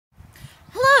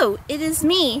Hello, it is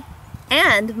me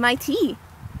and my tea.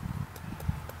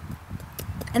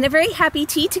 And a very happy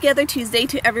Tea Together Tuesday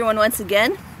to everyone once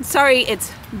again. Sorry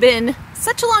it's been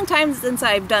such a long time since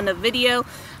I've done a video.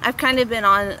 I've kind of been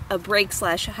on a break /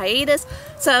 hiatus,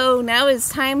 so now it's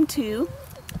time to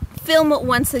film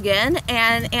once again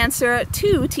and answer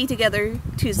 2 Tea Together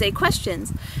Tuesday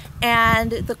questions.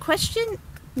 And the question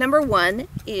number 1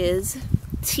 is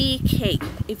tea cake.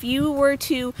 If you were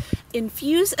to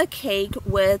infuse a cake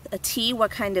with a tea, what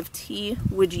kind of tea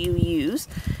would you use?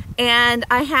 And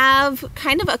I have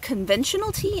kind of a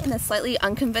conventional tea and a slightly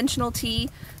unconventional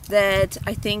tea that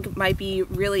I think might be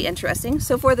really interesting.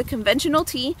 So for the conventional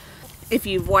tea, if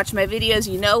you've watched my videos,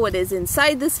 you know what is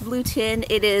inside this blue tin.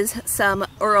 It is some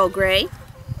Earl Gray.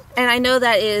 And I know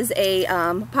that is a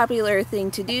popular thing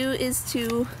to do, is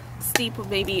to steep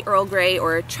maybe Earl Grey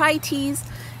or chai teas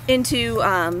into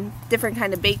different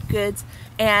kind of baked goods.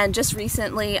 And just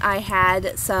recently I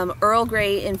had some Earl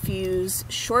Grey infused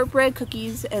shortbread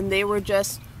cookies, and they were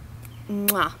just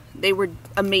mwah, they were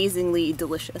amazingly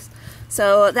delicious.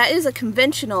 So that is a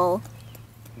conventional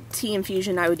tea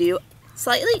infusion I would do.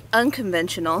 Slightly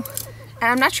unconventional,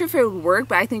 and I'm not sure if it would work,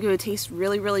 but I think it would taste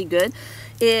really, really good,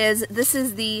 this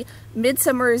is the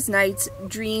Midsummer's Night's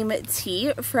Dream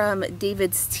Tea from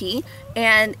DAVIDsTEA,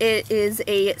 and it is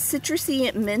a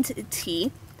citrusy mint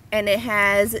tea, and it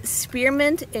has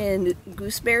spearmint and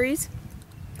gooseberries,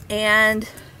 and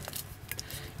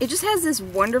it just has this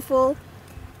wonderful,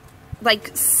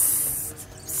 like,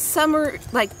 summer,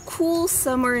 like, cool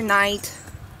summer night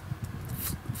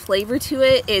flavor to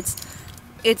it.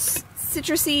 It's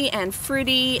citrusy and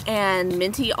fruity and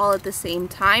minty all at the same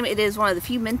time. It is one of the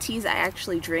few mint teas I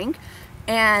actually drink,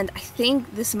 and I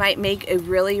think this might make a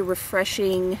really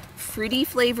refreshing, fruity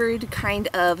flavored kind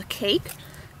of cake.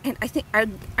 And I think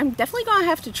I'm definitely gonna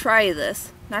have to try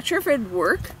this. Not sure if it'd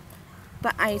work,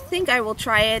 but I think I will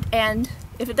try it, and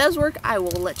if it does work, I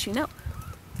will let you know.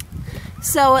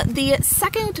 So the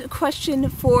second question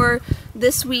for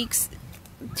this week's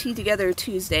Tea Together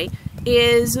Tuesday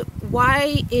is,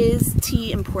 why is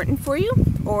tea important for you?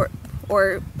 Or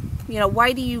you know,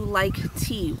 why do you like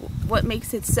tea? What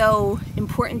makes it so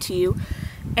important to you?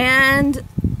 And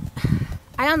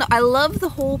I don't know, I love the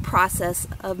whole process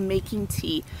of making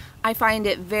tea. I find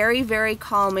it very, very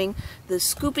calming. The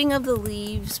scooping of the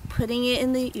leaves, putting it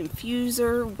in the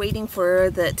infuser, waiting for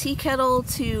the tea kettle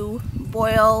to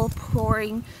boil,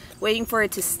 pouring, waiting for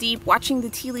it to steep, watching the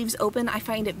tea leaves open. I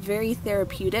find it very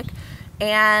therapeutic.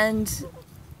 And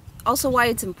also why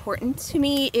it's important to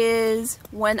me is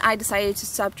when I decided to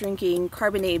stop drinking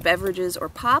carbonated beverages or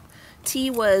pop, tea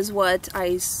was what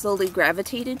I slowly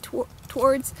gravitated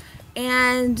towards.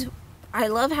 And I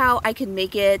love how I can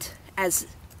make it as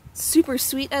super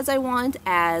sweet as I want,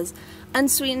 as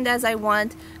unsweetened as I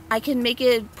want. I can make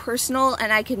it personal,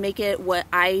 and I can make it what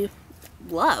I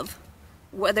love.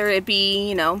 Whether it be,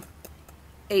 you know,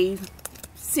 a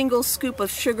single scoop of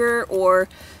sugar or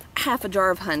half a jar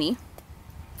of honey.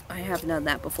 I have done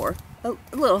that before. A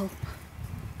little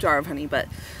jar of honey, but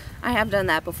I have done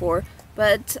that before.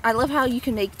 But I love how you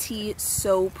can make tea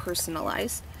so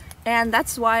personalized. And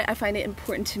that's why I find it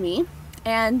important to me.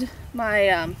 And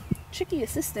my tricky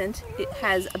assistant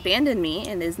has abandoned me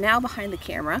and is now behind the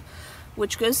camera,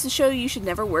 which goes to show you should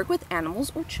never work with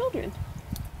animals or children,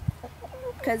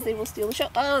 because they will steal the show.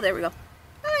 Oh, there we go.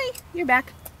 Hi, you're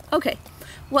back. Okay.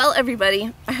 Well,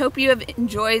 everybody, I hope you have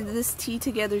enjoyed this Tea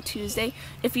Together Tuesday.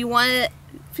 If you want to,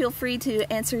 feel free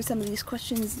to answer some of these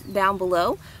questions down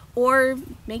below, or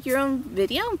make your own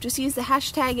video. Just use the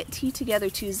hashtag Tea Together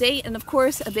Tuesday. And of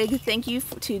course, a big thank you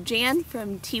to Jan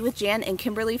from Tea with Jan and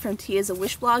Kimberly from Tea is a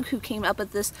Wish blog, who came up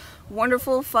with this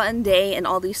wonderful, fun day and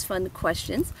all these fun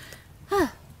questions.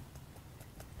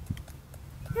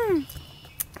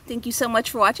 Thank you so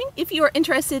much for watching. If you are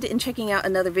interested in checking out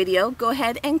another video, go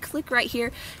ahead and click right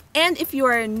here. And if you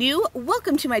are new,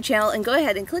 welcome to my channel, and go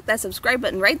ahead and click that subscribe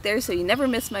button right there so you never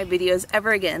miss my videos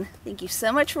ever again. Thank you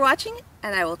so much for watching,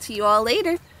 and I will see you all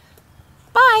later.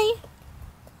 Bye!